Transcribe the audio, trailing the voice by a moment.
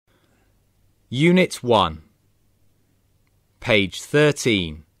Unit 1, page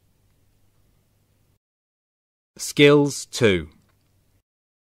 13. Skills 2.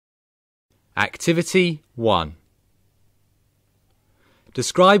 Activity 1.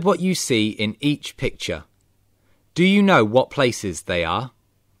 Describe what you see in each picture. Do you know what places they are?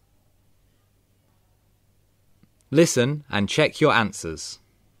 Listen and check your answers.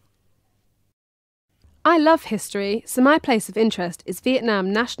 I love history, so my place of interest is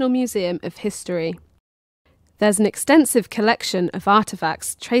Vietnam National Museum of History. There's an extensive collection of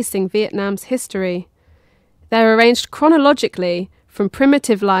artefacts tracing Vietnam's history. They're arranged chronologically from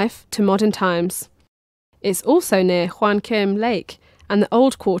primitive life to modern times. It's also near Hoan Kiem Lake and the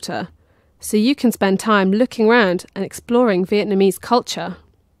Old Quarter, so you can spend time looking around and exploring Vietnamese culture.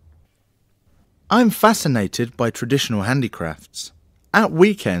 I'm fascinated by traditional handicrafts. At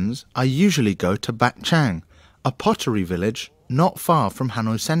weekends, I usually go to Bac Chang, a pottery village not far from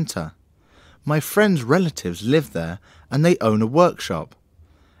Hanoi Centre. My friends' relatives live there and they own a workshop.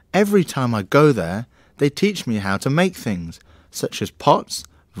 Every time I go there, they teach me how to make things, such as pots,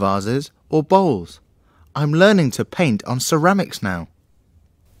 vases or bowls. I'm learning to paint on ceramics now.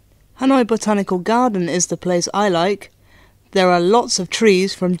 Hanoi Botanical Garden is the place I like. There are lots of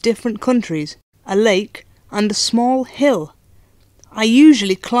trees from different countries, a lake and a small hill. I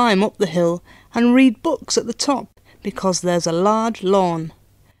usually climb up the hill and read books at the top because there's a large lawn.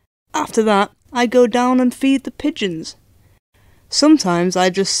 After that, I go down and feed the pigeons. Sometimes I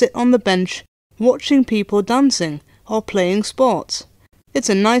just sit on the bench watching people dancing or playing sports. It's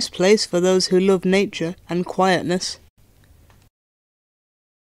a nice place for those who love nature and quietness.